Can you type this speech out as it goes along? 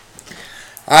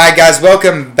Alright guys,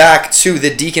 welcome back to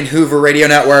the Deacon Hoover Radio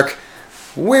Network.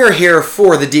 We're here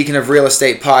for the Deacon of Real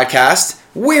Estate podcast.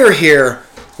 We're here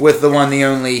with the one, the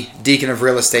only Deacon of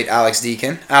Real Estate, Alex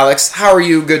Deacon. Alex, how are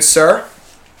you, good sir?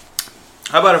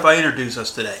 How about if I introduce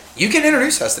us today? You can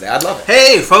introduce us today. I'd love it.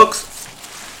 Hey, folks.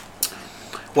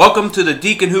 Welcome to the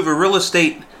Deacon Hoover Real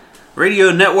Estate Radio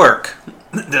Network.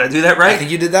 Did I do that right? I think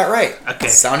you did that right. Okay.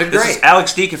 Sounded This great. is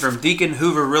Alex Deacon from Deacon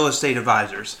Hoover Real Estate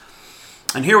Advisors.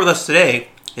 And here with us today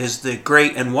is the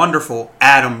great and wonderful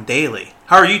Adam Daly.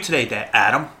 How are you today,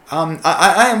 Adam?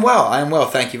 I am well. I am well.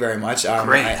 Thank you very much.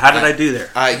 Great. How did I do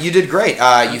there? You did great.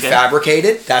 You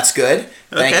fabricated. That's good.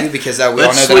 Thank you, because we all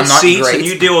know that I'm not seats great. And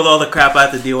you deal with all the crap I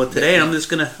have to deal with today, and I'm just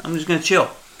gonna chill.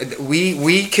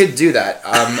 We could do that.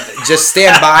 Just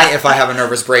stand by if I have a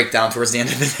nervous breakdown towards the end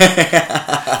of the day.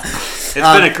 It's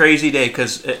been a crazy day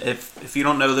because if you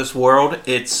don't know this world,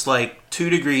 it's like 2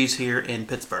 degrees here in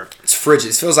Pittsburgh. It's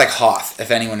frigid. It feels like Hoth,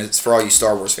 if anyone is, for all you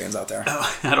Star Wars fans out there.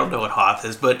 Oh, I don't know what Hoth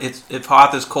is, but if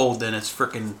Hoth is cold, then it's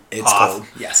freaking It's Hoth. cold.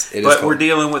 Yes, it is But cold. we're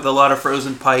dealing with a lot of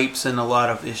frozen pipes and a lot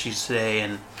of issues today,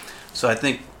 and so I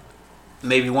think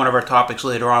maybe one of our topics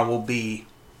later on will be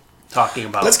talking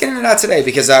about. Let's get into that today,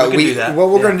 because we can do that. What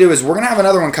we're going to do is we're going to have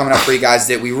another one coming up for you guys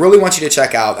that we really want you to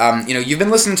check out. You've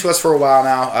been listening to us for a while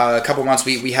now, a couple months.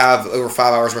 We have over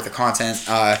 5 hours worth of content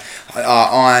on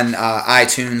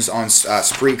iTunes, on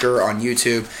Spreaker, on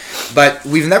YouTube, but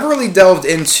we've never really delved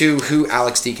into who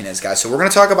Alex Deacon is, guys. So we're going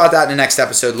to talk about that in the next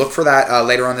episode. Look for that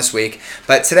later on this week.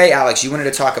 But today, Alex, you wanted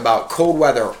to talk about cold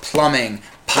weather, plumbing,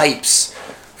 pipes,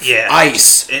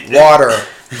 ice, water.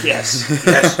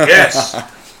 Yes.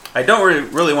 I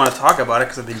don't really want to talk about it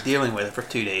because I've been dealing with it for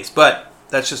 2 days, but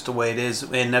that's just the way it is,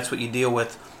 and that's what you deal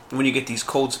with when you get these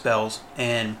cold spells,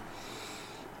 and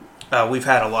we've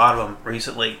had a lot of them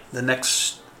recently. The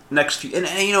next few, and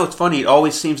it's funny, it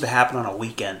always seems to happen on a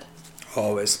weekend.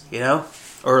 Always.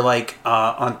 Or like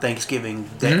on Thanksgiving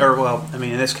Day, or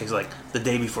in this case, like the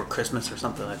day before Christmas or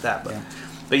something like that.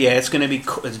 But yeah, it's going to be,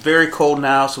 it's very cold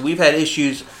now, so we've had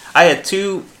issues. I had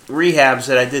 2 rehabs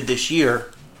that I did this year.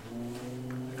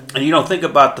 And you don't think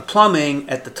about the plumbing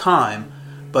at the time,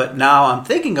 but now I'm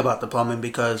thinking about the plumbing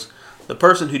because the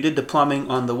person who did the plumbing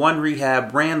on the one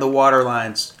rehab ran the water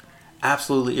lines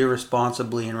absolutely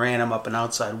irresponsibly and ran them up an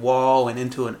outside wall and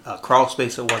into a crawl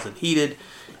space that wasn't heated,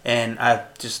 and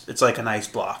it's like an ice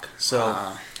block. So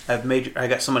I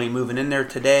got somebody moving in there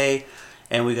today,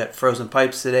 and we got frozen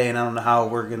pipes today, and I don't know how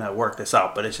we're gonna work this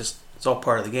out, but it's all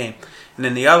part of the game. And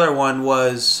then the other one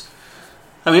was,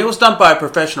 it was done by a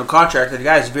professional contractor. The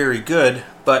guy's very good,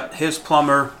 but his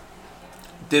plumber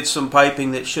did some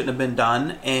piping that shouldn't have been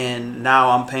done, and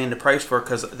now I'm paying the price for it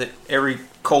because every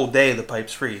cold day the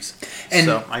pipes freeze.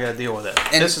 So I got to deal with it.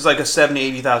 And this is like a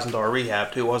 $70,000, $80,000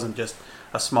 rehab too. It wasn't just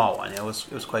a small one. It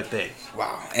was quite big.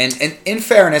 Wow. And in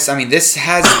fairness, this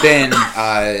has been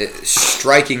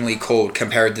strikingly cold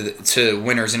compared to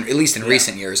winters, at least in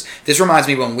recent years. This reminds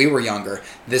me when we were younger.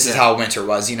 This is how winter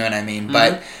was. You know what I mean? Mm-hmm.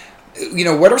 But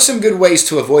what are some good ways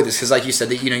to avoid this? Because like you said,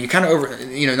 that you kind of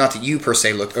not that you per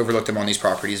se overlooked them on these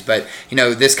properties, but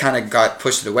this kind of got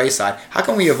pushed to the wayside. How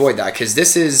can we avoid that? Because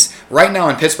this is right now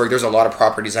in Pittsburgh. There's a lot of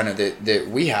properties I know that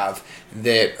we have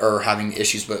that are having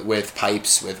issues with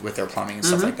pipes, with their plumbing and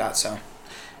stuff like that. So,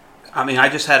 I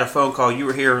just had a phone call. You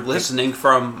were here listening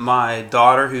from my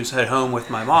daughter who's at home with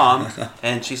my mom,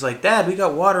 and she's like, "Dad, we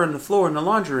got water on the floor in the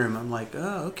laundry room." I'm like,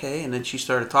 "Oh, okay." And then she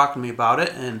started talking to me about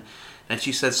it, and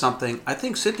she said something, I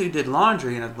think Situ did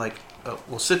laundry, and I'm like,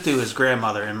 Situ is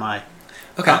grandmother in my...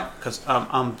 Okay. Because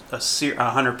I'm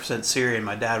 100% Syrian.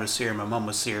 My dad was Syrian, my mom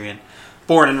was Syrian.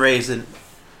 Born and raised in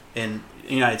the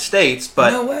United States,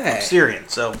 but no way. I'm Syrian,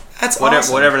 so that's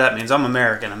awesome. Whatever that means. I'm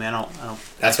American. I don't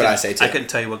That's what I say too. I couldn't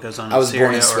tell you what goes on I was Syria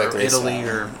born in or Switzerland, Italy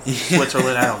or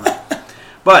Switzerland, I don't know.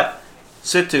 But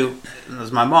Situ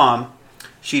was my mom.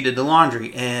 She did the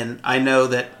laundry, and I know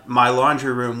that my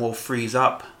laundry room will freeze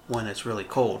up when it's really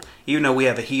cold, even though we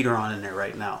have a heater on in there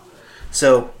right now.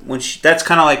 So that's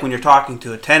kind of like when you're talking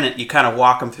to a tenant, you kind of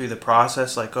walk them through the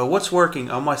process, like, oh, what's working?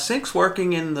 Oh, my sink's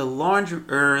working in the laundry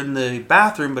or in the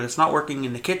bathroom, but it's not working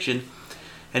in the kitchen.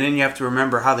 And then you have to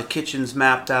remember how the kitchen's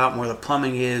mapped out and where the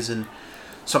plumbing is, and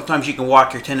sometimes you can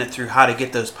walk your tenant through how to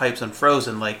get those pipes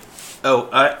unfrozen. Like, oh,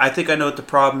 I think I know what the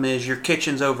problem is. Your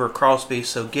kitchen's over a crawl space,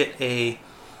 so get a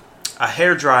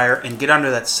hair dryer and get under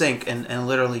that sink and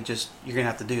literally just, you're going to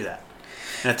have to do that.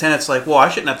 And a tenant's like, well, I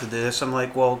shouldn't have to do this. I'm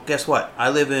like, well, guess what? I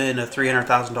live in a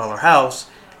 $300,000 house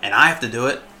and I have to do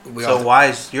it. So why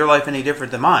is your life any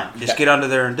different than mine? Just get under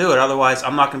there and do it. Otherwise,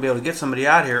 I'm not going to be able to get somebody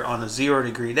out here on a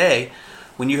 0-degree day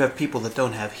when you have people that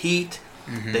don't have heat,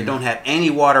 They don't have any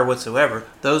water whatsoever.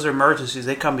 Those are emergencies.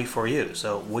 They come before you.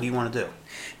 So what do you want to do?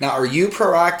 Now, are you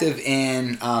proactive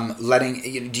in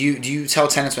letting? Do you tell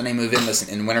tenants when they move in,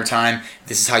 listen, in wintertime,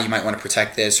 this is how you might want to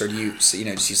protect this, or do you just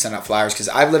you send out flyers? Because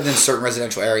I've lived in certain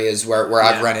residential areas where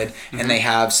I've rented, and they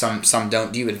have some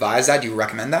don't. Do you advise that? Do you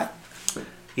recommend that?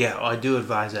 Yeah, I do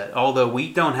advise that. Although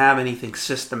we don't have anything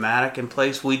systematic in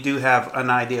place, we do have an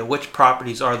idea which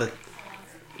properties are the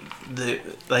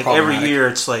every year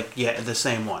it's the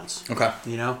same ones. Okay.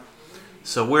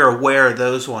 So we're aware of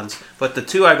those ones. But the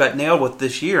two I got nailed with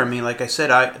this year, I mean, like I said,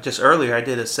 I did a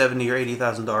 $70,000 or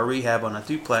 $80,000 rehab on a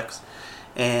duplex,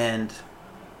 and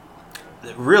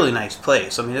really nice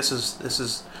place. I mean, this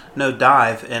is no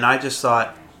dive, and I just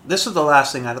thought this is the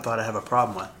last thing I thought I'd have a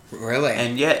problem with. Really?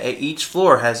 And yet each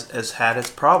floor has had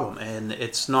its problem, and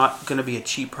it's not going to be a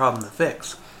cheap problem to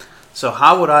fix. So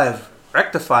how would I have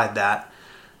rectified that?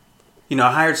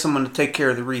 I hired someone to take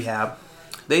care of the rehab.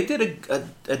 They did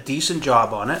a decent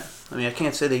job on it. I mean, I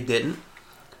can't say they didn't.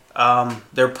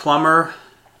 Their plumber,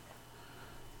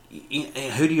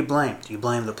 who do you blame? Do you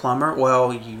blame the plumber?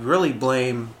 Well, you really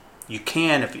blame, you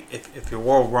can, if your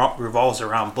world revolves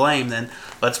around blame, then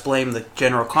let's blame the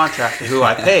general contractor who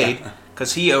I paid,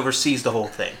 because he oversees the whole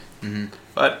thing. Mm-hmm.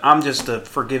 But I'm just a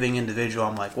forgiving individual.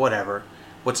 I'm like, whatever.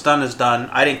 What's done is done.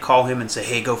 I didn't call him and say,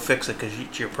 hey, go fix it because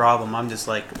it's your problem. I'm just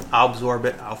like, I'll absorb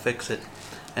it, I'll fix it,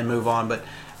 and move on. But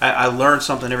I learn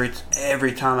something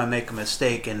every time I make a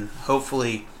mistake, and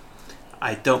hopefully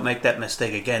I don't make that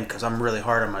mistake again, because I'm really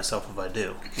hard on myself if I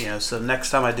do. So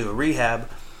next time I do a rehab,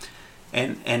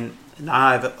 and now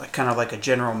I have kind of like a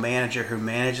general manager who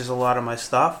manages a lot of my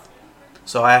stuff.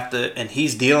 So I have to, and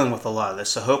he's dealing with a lot of this.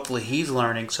 So hopefully he's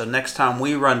learning. So next time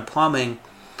we run plumbing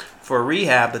for a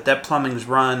rehab, that plumbing's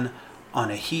run on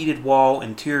a heated wall,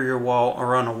 interior wall,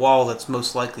 or on a wall that's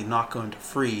most likely not going to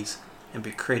freeze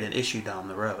and create an issue down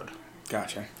the road.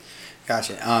 Gotcha.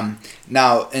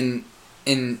 Now, in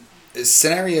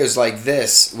scenarios like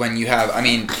this, when you have, I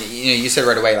mean, you said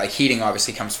right away, like heating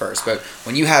obviously comes first, but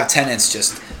when you have tenants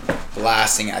just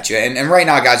blasting at you, and right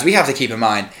now, guys, we have to keep in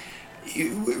mind,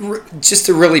 just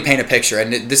to really paint a picture,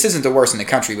 and this isn't the worst in the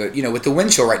country, but with the wind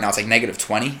chill right now, it's like negative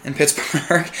 20 in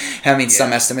Pittsburgh. I mean,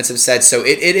 some estimates have said, so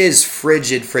it is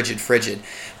frigid.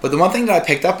 But the one thing that I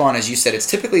picked up on is, you said it's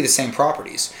typically the same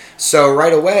properties. So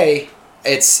right away,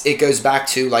 it goes back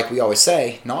to, like we always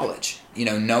say, knowledge.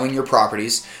 Knowing your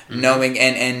properties, knowing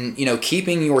and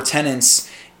keeping your tenants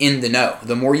in the know.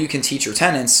 The more you can teach your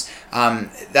tenants,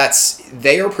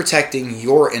 they are protecting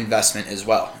your investment as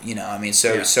well.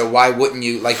 So why wouldn't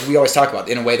you, like we always talk about,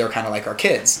 in a way they're kind of like our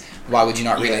kids. Why would you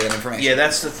not relay that information? Yeah,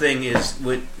 that's the thing is,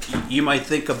 you might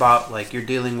think about, like, you're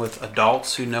dealing with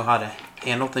adults who know how to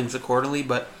handle things accordingly,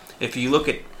 but if you look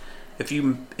at, if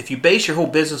you base your whole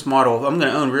business model of, I'm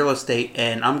going to own real estate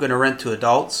and I'm going to rent to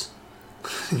adults,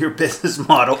 your business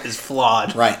model is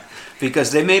flawed. Right.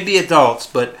 Because they may be adults,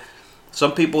 but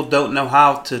some people don't know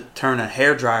how to turn a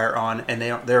hairdryer on, and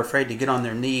they're afraid to get on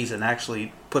their knees and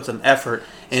actually put some effort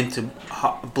into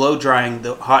blow drying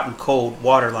the hot and cold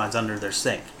water lines under their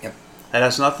sink. Yep. That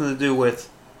has nothing to do with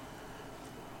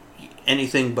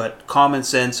anything but common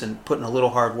sense and putting a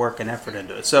little hard work and effort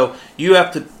into it. So you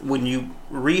have to, when you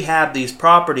rehab these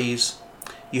properties,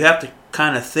 you have to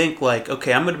kind of think like,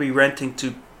 okay, I'm going to be renting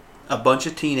to a bunch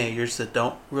of teenagers that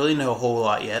don't really know a whole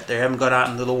lot yet. They haven't got out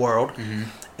into the world. Mm-hmm.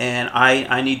 And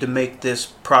I need to make this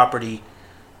property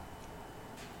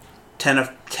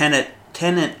tenantified.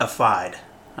 I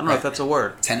don't know if that's a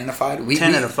word. Tenantified?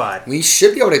 Tenantified. We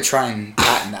should be able to try and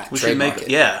patent that. We should make it.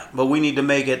 Yeah, but we need to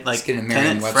make it like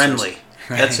tenant friendly.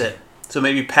 Right. That's it. So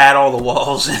maybe pad all the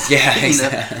walls. Yeah,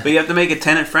 exactly. But you have to make it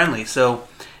tenant friendly. So,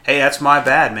 hey, that's my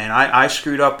bad, man. I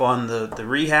screwed up on the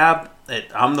rehab.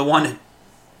 I'm the one that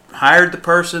hired the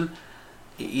person.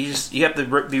 You have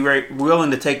to be very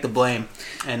willing to take the blame,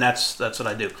 and that's what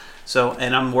I do. So,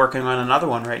 and I'm working on another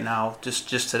one right now.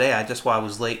 Just today, why I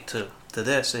was late to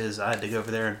this is I had to go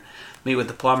over there and meet with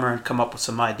the plumber and come up with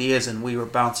some ideas, and we were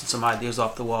bouncing some ideas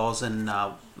off the walls, and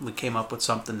we came up with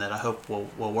something that I hope will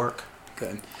work.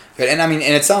 Good. And I mean,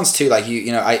 and it sounds too like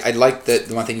I like the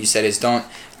one thing you said is don't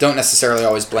necessarily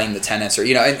always blame the tenants, or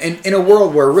in a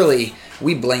world where really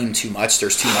we blame too much.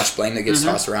 There's too much blame that gets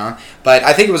tossed around. But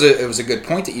I think it was a good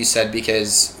point that you said,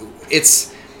 because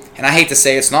it's, and I hate to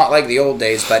say it's not like the old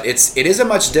days, but it is a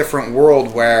much different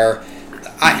world where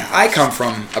I come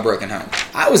from a broken home.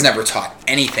 I was never taught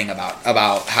anything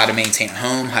about how to maintain a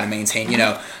home, how to maintain,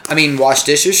 wash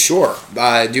dishes, sure.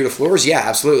 Do the floors, yeah,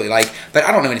 absolutely. But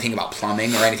I don't know anything about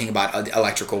plumbing or anything about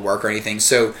electrical work or anything.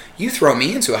 So you throw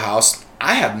me into a house,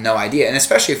 I have no idea. And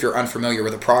especially if you're unfamiliar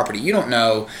with a property, you don't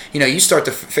know, you start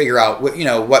to figure out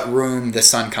what room the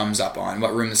sun comes up on,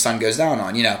 what room the sun goes down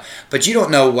on, but you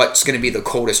don't know what's going to be the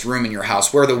coldest room in your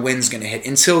house, where the wind's going to hit,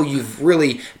 until you've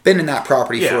really been in that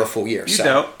property for a full year. You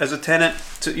don't, as a tenant,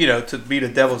 to be the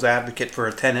devil's advocate for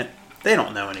a tenant, they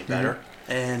don't know any better.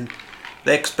 Mm-hmm. And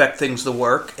they expect things to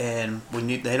work, and when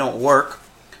they don't work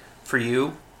for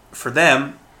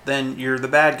them, then you're the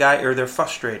bad guy, or they're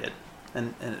frustrated,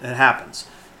 and it happens.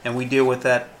 And we deal with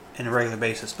that on a regular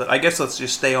basis. But I guess let's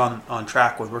just stay on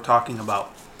track with, we're talking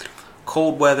about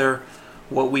cold weather,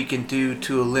 what we can do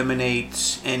to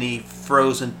eliminate any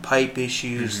frozen pipe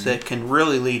issues that can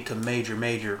really lead to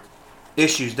major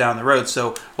issues down the road.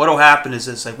 So what will happen is,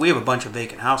 it's like we have a bunch of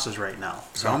vacant houses right now.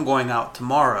 So I'm going out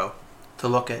tomorrow to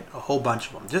look at a whole bunch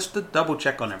of them, just to double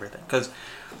check on everything. Because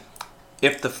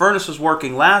if the furnace was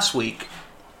working last week,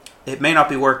 it may not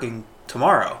be working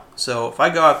tomorrow. So if I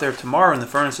go out there tomorrow and the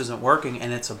furnace isn't working,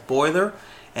 and it's a boiler,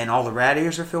 and all the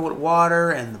radiators are filled with water,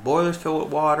 and the boiler's filled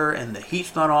with water, and the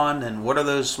heat's not on, then what are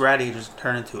those radiators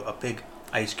turn into? A big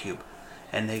ice cube,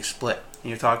 and they split. And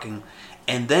you're talking,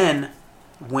 and then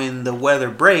when the weather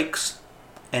breaks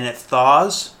and it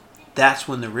thaws, that's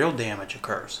when the real damage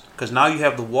occurs. Because now you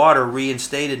have the water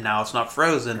reinstated. Now it's not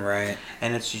frozen, right?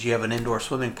 And you have an indoor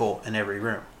swimming pool in every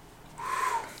room. Wow.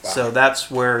 So that's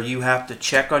where you have to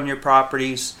check on your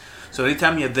properties. So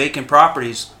anytime you have vacant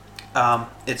properties,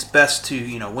 it's best to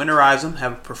winterize them.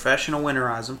 Have a professional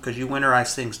winterize them, because you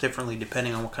winterize things differently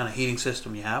depending on what kind of heating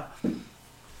system you have,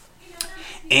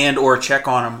 and or check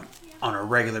on them on a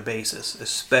regular basis,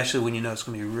 especially when you know it's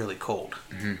going to be really cold.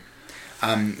 Mm-hmm.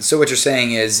 So what you're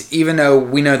saying is, even though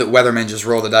we know that weathermen just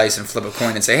roll the dice and flip a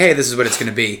coin and say, hey, this is what it's going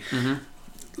to be,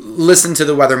 listen to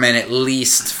the weathermen, at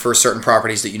least for certain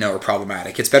properties that are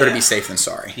problematic. It's better to be safe than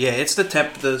sorry. Yeah, it's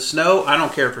the snow. I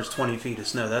don't care if there's 20 feet of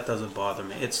snow. That doesn't bother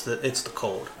me. It's the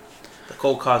cold. The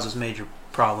cold causes major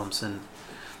problems,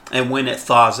 and when it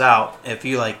thaws out, if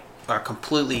you are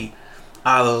completely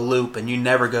out of the loop and you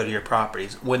never go to your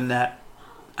properties, when that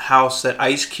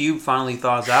ice cube finally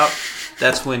thaws out,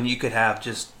 that's when you could have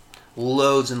just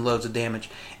loads and loads of damage.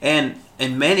 And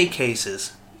in many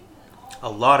cases, a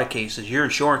lot of cases, your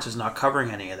insurance is not covering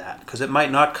any of that, because it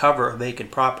might not cover a vacant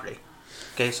property.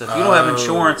 Okay, so if you don't have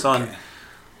insurance on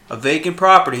a vacant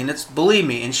property, and believe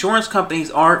me, insurance companies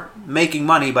aren't making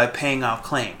money by paying out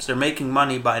claims. They're making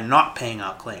money by not paying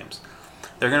out claims.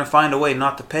 They're going to find a way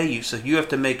not to pay you. So you have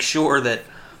to make sure that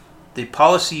the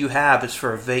policy you have is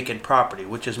for a vacant property,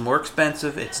 which is more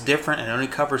expensive, it's different, and only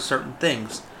covers certain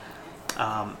things.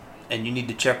 And you need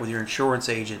to check with your insurance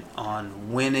agent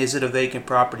on when is it a vacant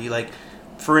property. Like,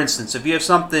 for instance, if you have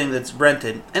something that's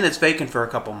rented and it's vacant for a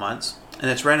couple months and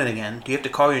it's rented again, do you have to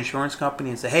call your insurance company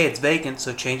and say, hey, it's vacant,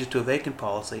 so change it to a vacant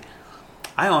policy?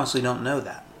 I honestly don't know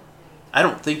that. I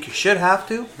don't think you should have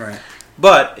to. Right.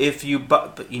 But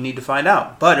you need to find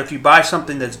out. But if you buy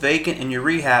something that's vacant and you're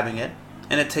rehabbing it,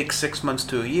 and it takes 6 months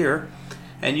to a year,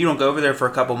 and you don't go over there for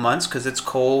a couple months because it's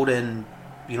cold and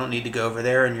you don't need to go over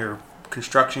there, and your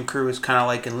construction crew is kind of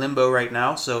like in limbo right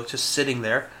now, so it's just sitting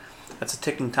there, that's a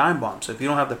ticking time bomb. So if you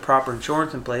don't have the proper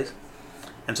insurance in place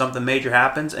and something major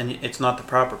happens and it's not the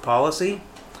proper policy,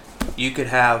 you could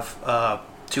have a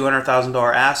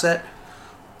 $200,000 asset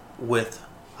with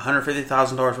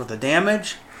 $150,000 worth of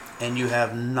damage, and you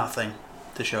have nothing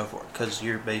to show for it because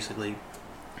you're basically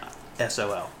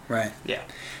SOL. Right. Yeah.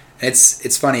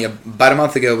 It's funny. About a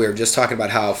month ago, we were just talking about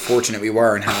how fortunate we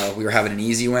were and how we were having an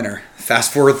easy winter.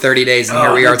 Fast forward 30 days, and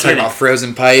here we are talking about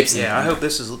frozen pipes. Yeah, I hope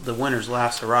this is the winter's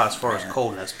last hurrah as far as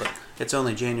coldness, but it's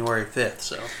only January 5th,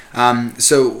 so.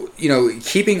 So,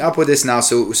 keeping up with this now,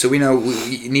 so we know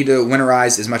we need to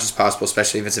winterize as much as possible,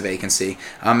 especially if it's a vacancy.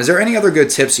 Is there any other good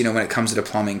tips, when it comes to the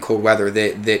plumbing, cold weather,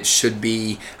 that should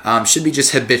be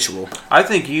just habitual? I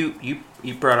think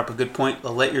you brought up a good point.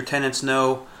 Let your tenants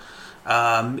know.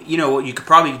 What you could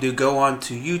probably do, go on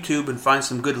to YouTube and find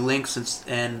some good links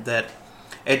and that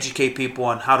educate people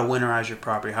on how to winterize your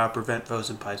property, how to prevent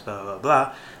frozen pipes, blah, blah,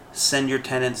 blah. Send your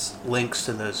tenants links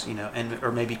to those,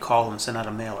 or maybe call them and send out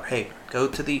a mailer. Hey, go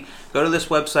to this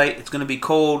website. It's going to be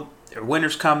cold.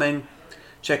 Winter's coming.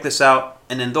 Check this out.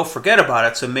 And then they'll forget about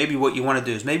it. So maybe what you want to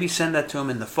do is maybe send that to them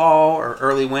in the fall or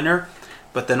early winter,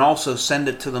 but then also send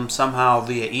it to them somehow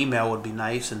via email would be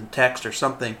nice, and text or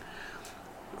something,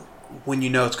 when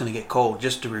it's going to get cold,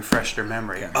 just to refresh their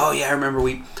memory. Yeah. Oh yeah,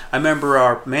 I remember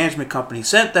our management company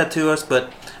sent that to us,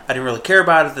 but I didn't really care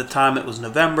about it at the time. It was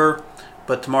November,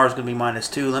 but tomorrow's going to be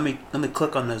 -2. Let me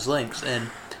click on those links, and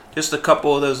just a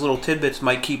couple of those little tidbits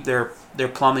might keep their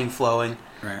plumbing flowing.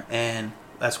 Right. And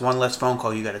that's one less phone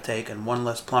call you got to take, and one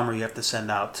less plumber you have to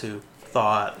send out to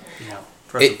thaw out,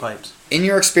 frozen pipes. In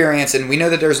your experience, and we know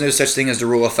that there's no such thing as the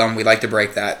rule of thumb, we like to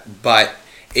break that, but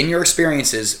in your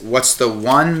experiences, what's the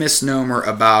one misnomer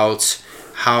about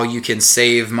how you can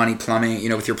save money plumbing,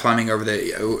 with your plumbing over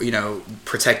the,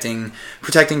 protecting,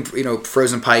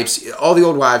 frozen pipes? All the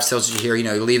old wives tells you here,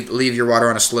 leave your water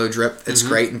on a slow drip. It's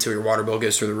great until your water bill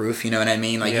goes through the roof. You know what I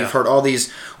mean? Like, you've heard all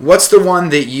these. What's the one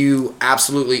that you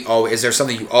absolutely always, is there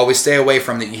something you always stay away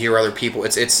from that you hear other people?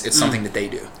 It's something that they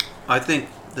do. I think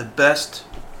the best,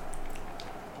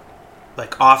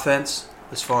 offense,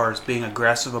 as far as being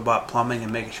aggressive about plumbing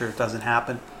and making sure it doesn't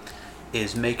happen,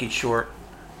 is making sure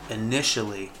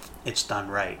initially it's done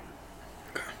right.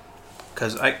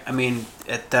 Because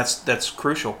that's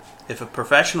crucial. If a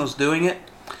professional's doing it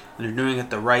and they're doing it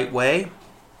the right way,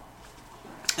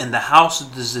 and the house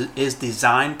is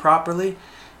designed properly,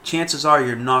 chances are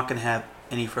you're not going to have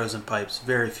any frozen pipes.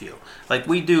 Very few. Like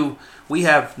we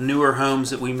have newer homes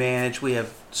that we manage. We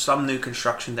have some new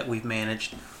construction that we've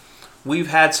managed. We've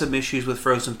had some issues with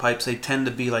frozen pipes. They tend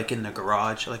to be in the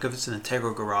garage. Like if it's an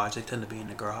integral garage, they tend to be in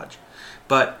the garage.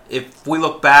 But if we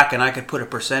look back and I could put a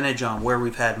percentage on where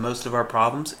we've had most of our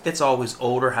problems, it's always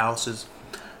older houses,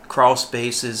 crawl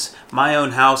spaces. My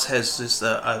own house has this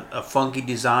a funky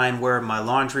design where my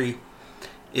laundry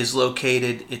is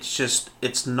located.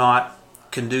 It's not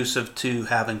conducive to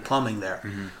having plumbing there.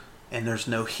 And there's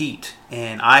no heat.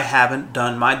 And I haven't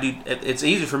done it's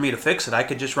easy for me to fix it. I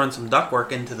could just run some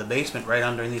ductwork into the basement right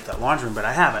underneath that laundry room, but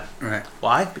I haven't. Right.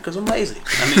 Why? Because I'm lazy.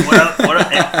 I mean,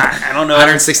 I don't know.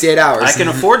 168 hours. I can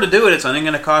afford to do it. It's only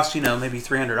going to cost, maybe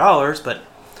 $300, but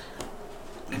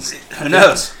who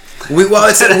knows? We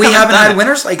haven't had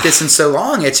winters like this in so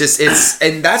long.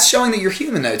 And that's showing that you're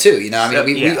human though too.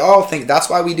 We all think that's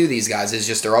why we do these guys. Is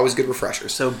just they're always good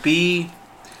refreshers. So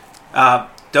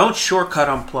don't shortcut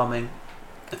on plumbing.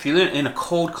 If you're in a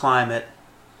cold climate,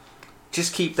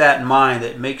 just keep that in mind.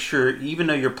 That make sure, even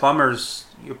though your plumber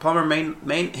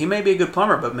he may be a good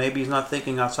plumber, but maybe he's not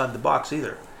thinking outside the box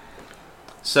either.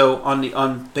 So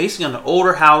basically on the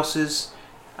older houses,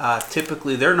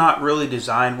 typically they're not really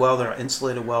designed well. They're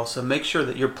insulated well. So make sure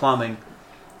that your plumbing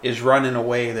is run in a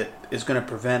way that is going to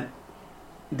prevent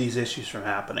these issues from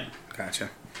happening. Gotcha.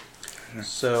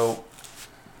 So,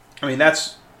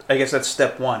 I guess that's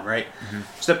step one, right?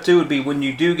 Step two would be when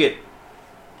you do get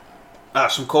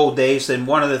some cold days, then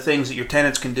one of the things that your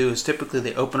tenants can do is typically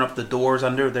they open up the doors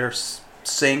under their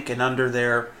sink and under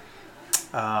their,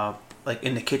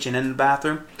 in the kitchen and the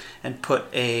bathroom, and put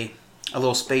a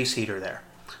little space heater there.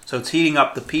 So it's heating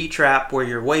up the P-trap where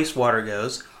your wastewater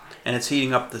goes, and it's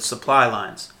heating up the supply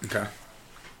lines. Okay.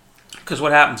 Because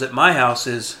what happens at my house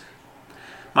is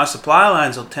my supply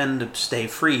lines will tend to stay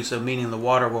free, so meaning the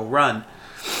water will run.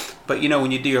 But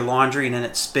when you do your laundry and then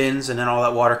it spins and then all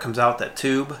that water comes out that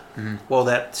tube, well,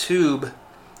 that tube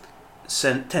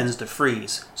tends to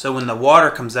freeze. So when the water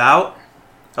comes out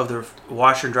of the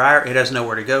washer and dryer, it has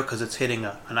nowhere to go because it's hitting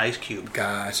an ice cube.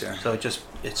 Gotcha. So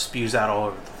it spews out all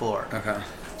over the floor. Okay.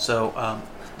 So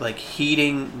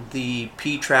heating the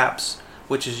P-traps,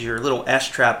 which is your little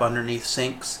S-trap underneath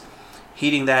sinks,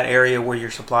 heating that area where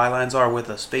your supply lines are with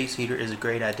a space heater is a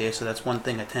great idea. So that's one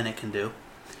thing a tenant can do.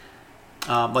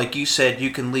 Like you said,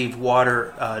 you can leave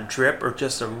water drip or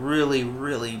just a really,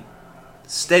 really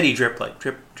steady drip, like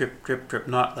drip, drip, drip, drip,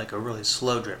 not like a really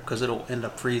slow drip because it'll end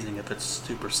up freezing if it's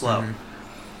super slow.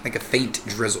 Like a faint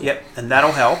drizzle. Yep, and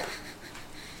that'll help.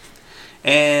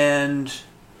 And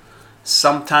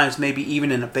sometimes maybe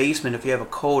even in a basement, if you have a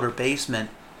colder basement,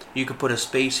 you could put a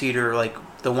space heater like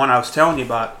the one I was telling you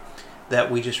about that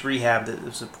we just rehabbed. It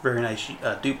was a very nice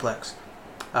duplex.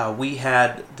 We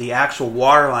had the actual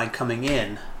water line coming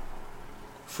in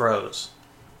froze.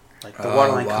 Like the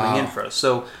water line coming in froze.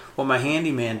 So what my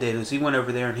handyman did is he went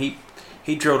over there and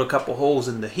he drilled a couple holes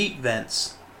in the heat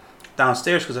vents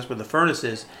downstairs because that's where the furnace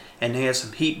is, and they had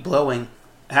some heat blowing,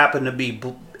 happened to be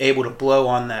able to blow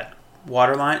on that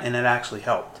water line, and it actually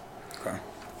helped. Okay.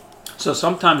 So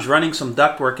sometimes running some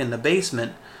ductwork in the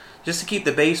basement just to keep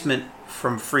the basement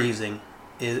from freezing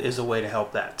is a way to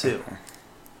help that too. Okay.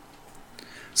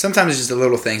 Sometimes it's just the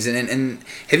little things, and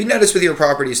have you noticed with your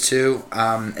properties too,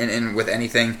 and with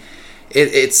anything,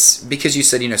 it's because you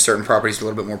said certain properties are a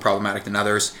little bit more problematic than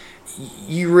others.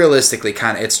 You realistically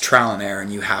it's trial and error,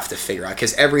 and you have to figure out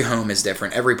because every home is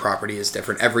different, every property is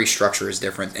different, every structure is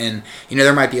different, and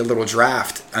there might be a little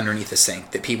draft underneath the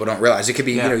sink that people don't realize. It could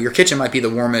be your kitchen might be the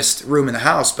warmest room in the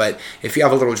house, but if you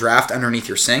have a little draft underneath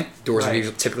your sink, doors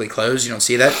are typically closed. You don't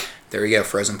see that. There you go,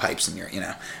 frozen pipes in your,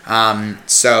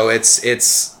 so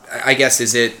it's I guess,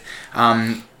 is it,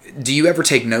 do you ever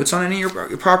take notes on any of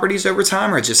your properties over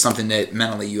time, or just something that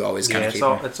mentally you always kind of keep?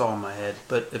 It's all in my head.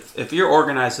 But if you're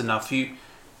organized enough,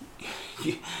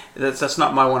 that's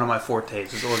not one of my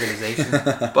fortes is organization.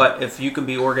 But if you can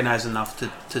be organized enough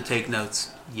to take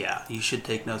notes, yeah, you should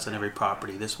take notes on every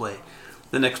property. This way,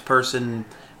 the next person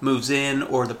moves in,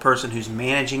 or the person who's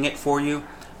managing it for you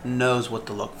knows what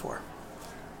to look for.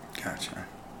 Gotcha.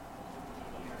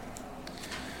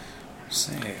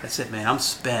 That's it, man. I'm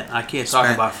spent. I can't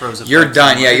talk about frozen pipes. You're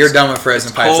done. Yeah, you're done with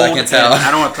frozen pipes. I can tell.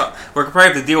 I don't want to talk. We're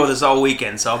probably have to deal with this all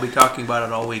weekend, so I'll be talking about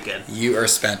it all weekend. You are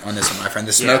spent on this one, my friend.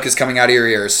 The smoke is coming out of your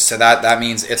ears, so that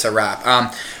means it's a wrap.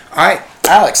 All right,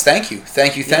 Alex, thank you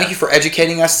for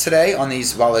educating us today on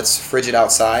these while it's frigid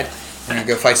outside. We're going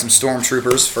to go fight some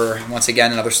stormtroopers for, once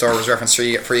again, another Star Wars reference for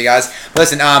you guys.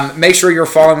 Listen, make sure you're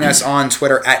following us on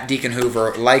Twitter at Deacon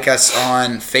Hoover. Like us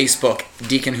on Facebook,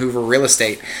 Deacon Hoover Real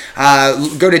Estate.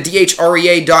 Go to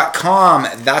dhrea.com.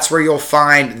 That's where you'll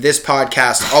find this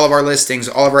podcast, all of our listings,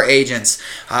 all of our agents.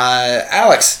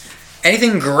 Alex,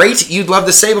 anything great you'd love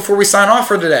to say before we sign off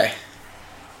for today?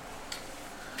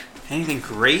 Anything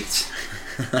great?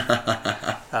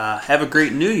 Have a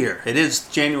great New Year. It is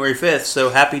January 5th,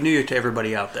 so Happy New Year to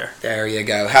everybody out there. There you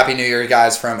go. Happy New Year,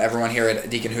 guys, from everyone here at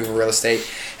Deacon Hoover Real Estate.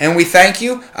 And we thank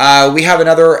you. We have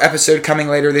another episode coming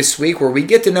later this week where we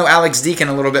get to know Alex Deacon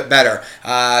a little bit better.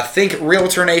 Think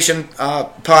Realtor Nation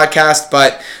podcast,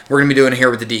 but we're going to be doing it here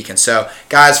with the Deacon. So,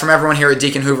 guys, from everyone here at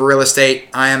Deacon Hoover Real Estate,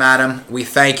 I am Adam. We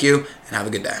thank you, and have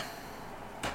a good day.